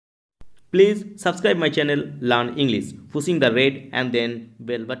Please subscribe my channel Learn English, pushing the red and then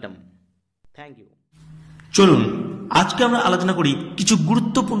bell button. Thank you. চলুন আজকে আমরা আলোচনা করি কিছু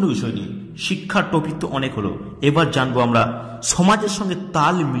গুরুত্বপূর্ণ বিষয় নিয়ে। শিক্ষার টপিক তো অনেক হলো, এবার জানবো আমরা সমাজের সঙ্গে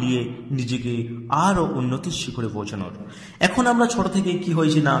তাল মিলিয়ে নিজেকে আরো উন্নতির শিখরে পৌঁছানোর। এখন আমরা ছোট থেকে কি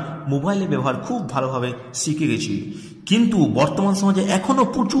হয়েছে না মোবাইলের ব্যবহার খুব ভালোভাবে শিখে গেছি, কিন্তু বর্তমান সমাজে এখনো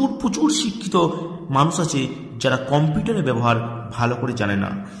প্রচুর শিক্ষিত মানুষ আছে যারা কম্পিউটারের ব্যবহার ভালো করে জানে না,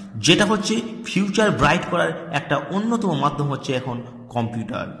 যেটা হচ্ছে ফিউচার ব্রাইট করার একটা অন্যতম মাধ্যম হচ্ছে এখন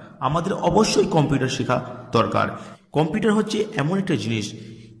কম্পিউটার। আমাদের অবশ্যই কম্পিউটার শেখা দরকার। কম্পিউটার হচ্ছে এমন একটা জিনিস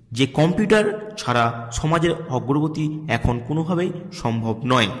যে কম্পিউটার ছাড়া সমাজের অগ্রগতি এখন কোনোভাবেই সম্ভব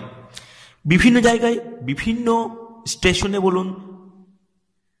নয়। বিভিন্ন জায়গায় বিভিন্ন স্টেশনে বলুন,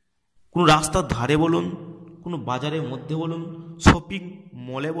 কোনো রাস্তার ধারে বলুন, কোনো বাজারের মধ্যে বলুন, শপিং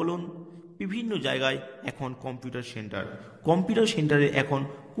মলে বলুন, বিভিন্ন জায়গায় এখন কম্পিউটার সেন্টারে এখন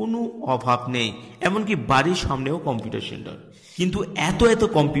কোনো অভাব নেই, এমনকি বাড়ির সামনেও কম্পিউটার সেন্টার। কিন্তু এত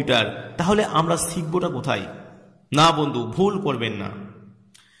কম্পিউটার, তাহলে আমরা শিখবোটা কোথায়? না বন্ধু, ভুল করবেন না,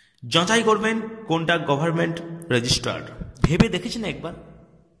 যাচাই করবেন কোনটা গভর্নমেন্ট রেজিস্টার্ড। ভেবে দেখেছেন একবার?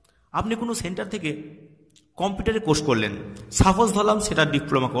 আপনি কোনো সেন্টার থেকে কম্পিউটারে কোর্স করলেন, সাপোজ ধরলাম সেটা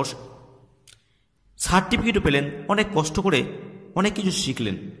ডিপ্লোমা কোর্স, সার্টিফিকেটও পেলেন, অনেক কষ্ট করে অনেক কিছু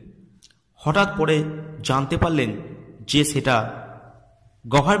শিখলেন, হঠাৎ পরে জানতে পারলেন যে সেটা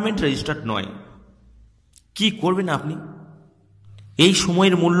গভর্নমেন্ট রেজিস্টার্ড নয়। কি করবেন আপনি? এই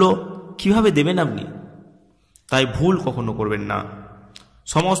সময়ের মূল্য কিভাবে দেবেন আপনি? তাই ভুল কখনো করবেন না।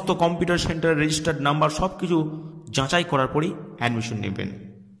 সমস্ত কম্পিউটার সেন্টার রেজিস্টার্ড নাম্বার সব কিছু যাচাই করার পরেই অ্যাডমিশন নেবেন।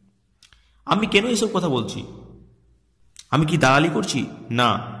 আমি কেন এসব কথা বলছি? আমি কি দালালি করছি? না,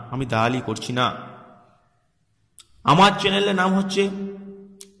 আমি দালালি করছি না। আমার চ্যানেলের নাম হচ্ছে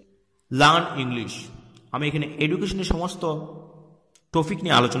লার্ন ইংলিশ। আমি এখানে এডুকেশনের সমস্ত টপিক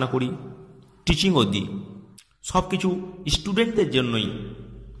নিয়ে আলোচনা করি, টিচিংও দিই, সব কিছু স্টুডেন্টদের জন্যই।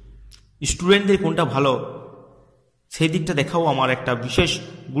 স্টুডেন্টদের কোনটা ভালো সেই দিকটা দেখাও আমার একটা বিশেষ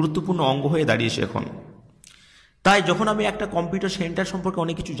গুরুত্বপূর্ণ অঙ্গ হয়ে দাঁড়িয়েছে এখন। তাই যখন আমি একটা কম্পিউটার সেন্টার সম্পর্কে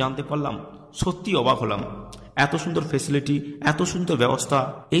অনেক কিছু জানতে পারলাম, সত্যি অবাক হলাম। এত সুন্দর ফেসিলিটি, এত সুন্দর ব্যবস্থা,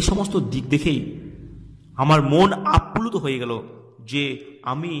 এই সমস্ত দিক দেখেই আমার মন আপ্লুত হয়ে গেল যে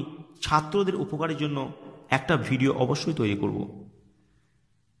আমি ছাত্রদের উপকারের জন্য একটা ভিডিও অবশ্যই তৈরি করব,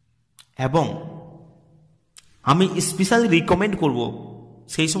 এবং আমি স্পেশালি রিকমেন্ড করব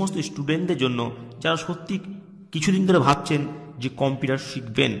সেই সমস্ত স্টুডেন্টদের জন্য যারা সত্যি কিছুদিন ধরে ভাবছেন যে কম্পিউটার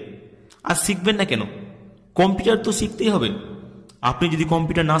শিখবেন। আর শিখবেন না কেন? কম্পিউটার তো শিখতেই হবে। আপনি যদি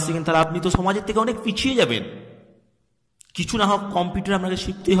কম্পিউটার না শিখেন তাহলে আপনি তো সমাজের থেকে অনেক পিছিয়ে যাবেন। কিছু না হোক কম্পিউটার আপনাকে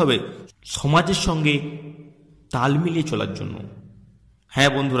শিখতেই হবে সমাজের সঙ্গে তাল মিলিয়ে চলার জন্য।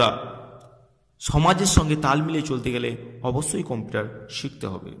 হ্যাঁ বন্ধুরা, সমাজের সঙ্গে তাল মিলিয়ে চলতে গেলে অবশ্যই কম্পিউটার শিখতে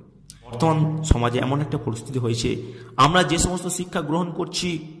হবে। বর্তমান সমাজে এমন একটা পরিস্থিতি হয়েছে, আমরা যে সমস্ত শিক্ষা গ্রহণ করছি,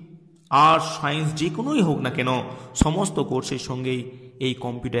 আর্টস সায়েন্স যে কোনোই হোক না কেন, সমস্ত কোর্সের সঙ্গেই এই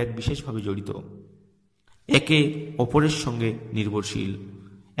কম্পিউটার বিশেষভাবে জড়িত, একে অপরের সঙ্গে নির্ভরশীল,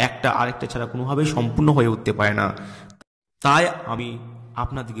 একটা আরেকটা ছাড়া কোনোভাবেই সম্পূর্ণ হয়ে উঠতে পারে না। তাই আমি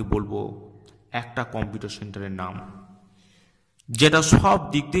আপনাদেরকে বলবো একটা কম্পিউটার সেন্টারের নাম, যেটা সব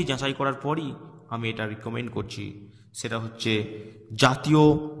দিক দিয়ে যাচাই করার পরই আমি এটা রিকমেন্ড করছি। সেটা হচ্ছে জাতীয়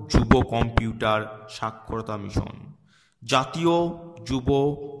যুব কম্পিউটার সাক্ষরতা মিশন। জাতীয় যুব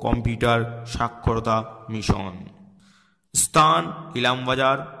কম্পিউটার সাক্ষরতা মিশন। স্থান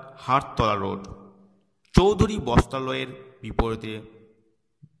ইলামবাজার, হাটতলা রোড, চৌধুরী বস্ত্রালয়ের বিপরীতে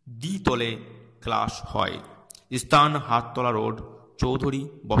দ্বিতলে ক্লাস হয়। স্থান হাটতলা রোড, চৌধুরী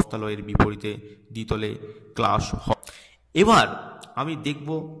বস্ত্রালয়ের বিপরীতে দ্বিতলে ক্লাস হয়। এবার আমি দেখব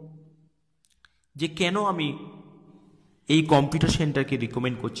যে কেন আমি এই কম্পিউটার সেন্টারকে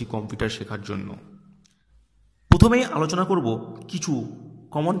রিকমেন্ড করছি কম্পিউটার শেখার জন্য। প্রথমেই আলোচনা করব কিছু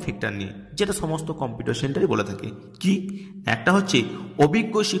কমন ফ্যাক্টর নিয়ে, যেটা সমস্ত কম্পিউটার সেন্টারই বলে থাকে। কি? একটা হচ্ছে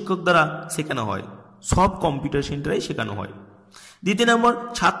অভিজ্ঞ শিক্ষক দ্বারা শেখানো হয়, সব কম্পিউটার সেন্টারেই শেখানো হয়। দ্বিতীয় নম্বর,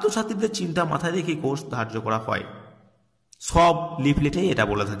 ছাত্রছাত্রীদের চিন্তা মাথায় রেখে কোর্স ধার্য করা হয়, সব লিফলেটেই এটা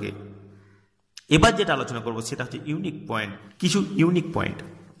বলে থাকে। এবার যেটা আলোচনা করব সেটা হচ্ছে ইউনিক পয়েন্ট, কিছু ইউনিক পয়েন্ট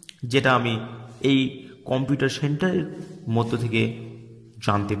যেটা আমি এই কম্পিউটার সেন্টারের মধ্য থেকে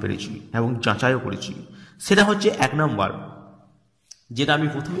জানতে পেরেছি এবং যাচাইও করেছি। সেটা হচ্ছে এক নম্বর, যেটা আমি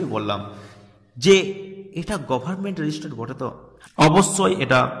প্রথমেই বললাম যে এটা গভর্নমেন্ট রেজিস্টার্ড বটে, তো অবশ্যই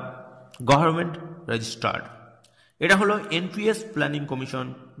এটা গভর্নমেন্ট রেজিস্টার্ড। এটা হলো NPS planning commission,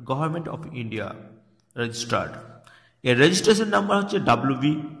 government of India registered. এর রেজিস্ট্রেশন নাম্বার হচ্ছে WB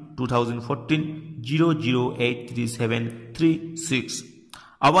 2014 0083736।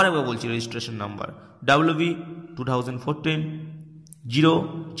 আবার একবার বলছি, রেজিস্ট্রেশন নাম্বার WB 2014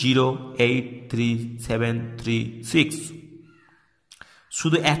 08336।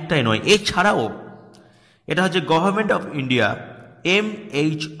 শুধু একটাই নয়, এছাড়াও এটা হচ্ছে government of India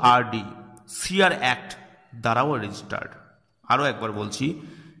MHRD CR act দ্বারাও রেজিস্টার্ড। আরও একবার বলছি,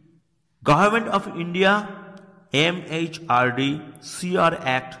 government of India MHRD CR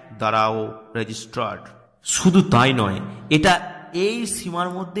act দ্বারাও রেজিস্টার্ড। শুধু তাই নয়, এটা এই সীমার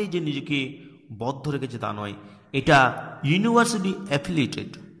মধ্যেই যে নিজেকে বদ্ধ রেখেছে তা নয়, এটা ইউনিভার্সিটি অ্যাফিলিয়েটেড।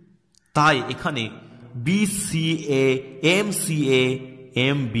 তাই এখানে BCA, MCA,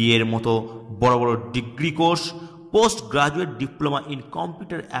 MBA এর মতো বড় বড় degree course, post graduate diploma in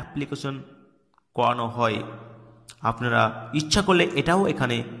computer application করানো হয়। আপনারা ইচ্ছা করলে এটাও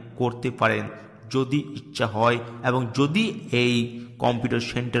এখানে করতে পারেন, যদি ইচ্ছা হয় এবং যদি এই কম্পিউটার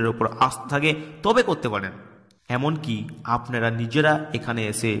সেন্টারের উপর আস্থা থাকে তবে করতে পারেন। এমনকি আপনারা নিজেরা এখানে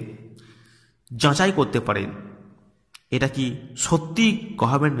এসে যাচাই করতে পারেন এটা কি সত্যি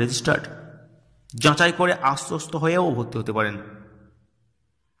গভর্নমেন্ট রেজিস্টার্ড। যাচাই করে আশ্বস্ত হয়েও ভর্তি হতে পারেন।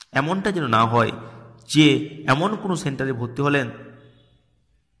 এমনটা যেন না হয় যে এমন কোনো সেন্টারে ভর্তি হলেন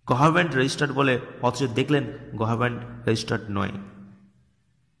গভর্নমেন্ট রেজিস্টার্ড বলে, অথচ দেখলেন গভর্নমেন্ট রেজিস্টার্ড নয়।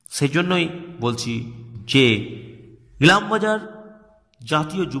 সেই জন্যই বলছি যে ইলামবাজার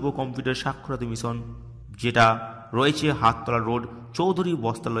জাতীয় যুব কম্পিউটার সাক্ষরতা মিশন, যেটা রয়েছে হাততলা রোড, চৌধুরী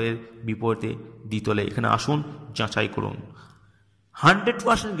বস্ত্রালয়ের বিপরীতে দ্বিতলে, এখানে আসুন, যাচাই করুন।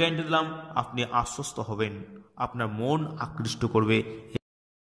 100% গ্যারান্টি দিলাম আপনি আশ্বস্ত হবেন, আপনার মন আকৃষ্ট করবে।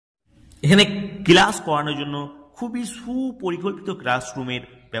 এখানে ক্লাস করানোর জন্য খুবই সুপরিকল্পিত ক্লাসরুমের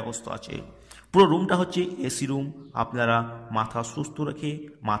ব্যবস্থা আছে। পুরো রুমটা হচ্ছে এসি রুম। আপনারা মাথা সুস্থ রেখে,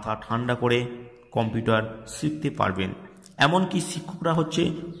 মাথা ঠান্ডা করে কম্পিউটার শিখতে পারবেন। এমনকি শিক্ষকরা হচ্ছে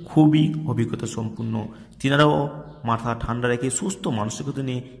খুবই অভিজ্ঞতা সম্পন্ন, তিনারাও মাথা ঠান্ডা রেখে সুস্থ মানসিকতা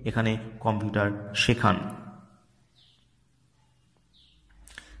নিয়ে এখানে কম্পিউটার শেখান।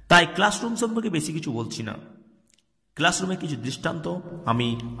 তাই ক্লাসরুম সম্পর্কে বেশি কিছু বলছি না, ক্লাসরুমে কিছু দৃষ্টান্ত আমি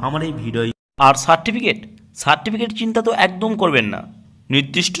আমার এই ভিডিও। আর সার্টিফিকেট চিন্তা তো একদম করবেন না,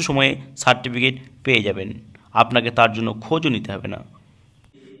 নির্দিষ্ট সময়ে সার্টিফিকেট পেয়ে যাবেন, আপনাকে তার জন্য খোঁজও নিতে হবে না।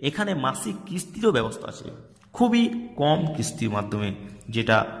 এখানে মাসিক কিস্তিরও ব্যবস্থা আছে, খুবই কম কিস্তির মাধ্যমে,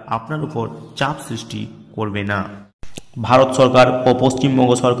 যেটা আপনার উপর চাপ সৃষ্টি করবে না। ভারত সরকার ও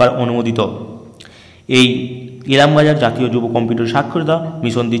পশ্চিমবঙ্গ সরকার অনুমোদিত এই ইলামবাজার জাতীয় যুব কম্পিউটার সাক্ষরতা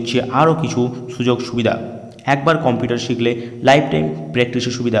মিশন দিচ্ছে আরও কিছু সুযোগ সুবিধা। একবার কম্পিউটার শিখলে লাইফ টাইম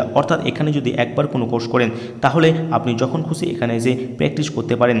প্র্যাকটিসের সুবিধা, অর্থাৎ এখানে যদি একবার কোনো কোর্স করেন তাহলে আপনি যখন খুশি এখানে এসে প্র্যাকটিস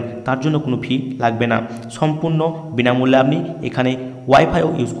করতে পারেন, তার জন্য কোনো ফি লাগবে না। সম্পূর্ণ বিনামূল্যে আপনি এখানে ওয়াইফাইও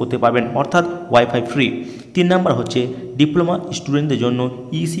ইউজ করতে পারবেন, অর্থাৎ ওয়াইফাই ফ্রি। 3 নাম্বার হচ্ছে ডিপ্লোমা স্টুডেন্টদের জন্য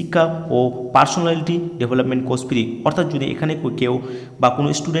ই শিক্ষা ও পার্সোনালিটি ডেভেলপমেন্ট কোর্স ফ্রি, অর্থাৎ যদি এখানে কেউ বা কোনো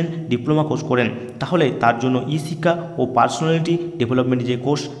স্টুডেন্ট ডিপ্লোমা কোর্স করেন তাহলে তার জন্য ই শিক্ষা ও পার্সোনালিটি ডেভেলপমেন্ট যে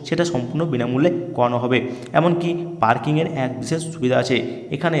কোর্স সেটা সম্পূর্ণ বিনামূল্যে করানো হবে। এমনকি পার্কিংয়ের এক বিশেষ সুবিধা আছে,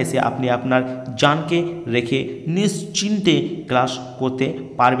 এখানে এসে আপনি আপনার যানকে রেখে নিশ্চিন্তে ক্লাস করতে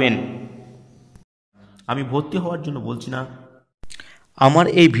পারবেন। আমি ভর্তি হওয়ার জন্য বলছি না, আমার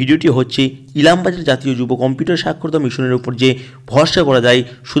এই ভিডিওটি হচ্ছে ইলামবাজার জাতীয় যুব কম্পিউটার সাক্ষরতা মিশনের উপর যে ভরসা করা যায়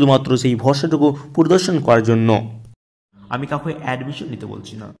শুধুমাত্র সেই ভরসাটুকু প্রদর্শন করার জন্য। আমি কাউকে অ্যাডমিশন নিতে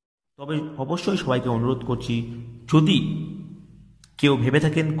বলছি না, তবে অবশ্যই সবাইকে অনুরোধ করছি, যদি কেউ ভেবে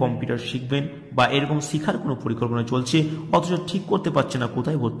থাকেন কম্পিউটার শিখবেন বা এরকম শেখার কোনো পরিকল্পনা চলছে অথচ ঠিক করতে পারছে না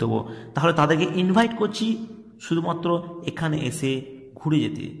কোথায় ভর্তি হবো, তাহলে তাদেরকে ইনভাইট করছি শুধুমাত্র এখানে এসে ঘুরে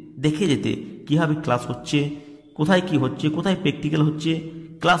যেতে, দেখে যেতে কীভাবে ক্লাস হচ্ছে, কোথায় কি হচ্ছে, কোথায় প্র্যাকটিক্যাল হচ্ছে,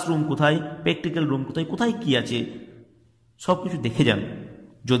 ক্লাসরুম কোথায়, প্র্যাকটিক্যাল রুম কোথায়, কোথায় কি আছে, সব কিছু দেখে যান।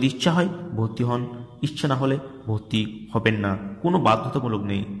 যদি ইচ্ছা হয় ভর্তি হন, ইচ্ছা না হলে ভর্তি হবেন না, কোনো বাধ্যতামূলক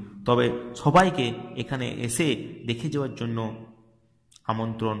নেই। তবে সবাইকে এখানে এসে দেখে যাওয়ার জন্য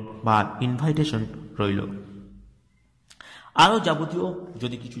আমন্ত্রণ বা ইনভাইটেশন রইল। আরও যাবতীয়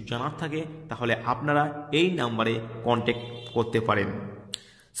যদি কিছু জানার থাকে তাহলে আপনারা এই নাম্বারে কন্ট্যাক্ট করতে পারেন,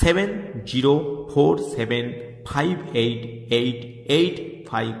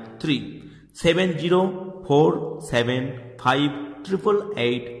 7047588853,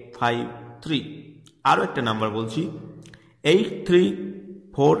 7047588853। আরও একটা নাম্বার বলছি,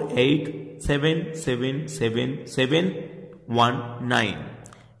 8348777719,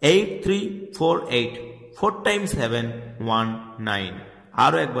 8348 4 times 719।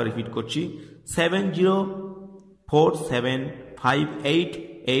 আরও একবার রিপিট করছি,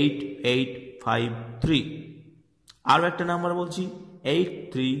 7047588853। আরও একটা নাম্বার বলছি,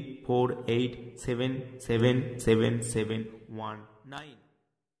 8348777719।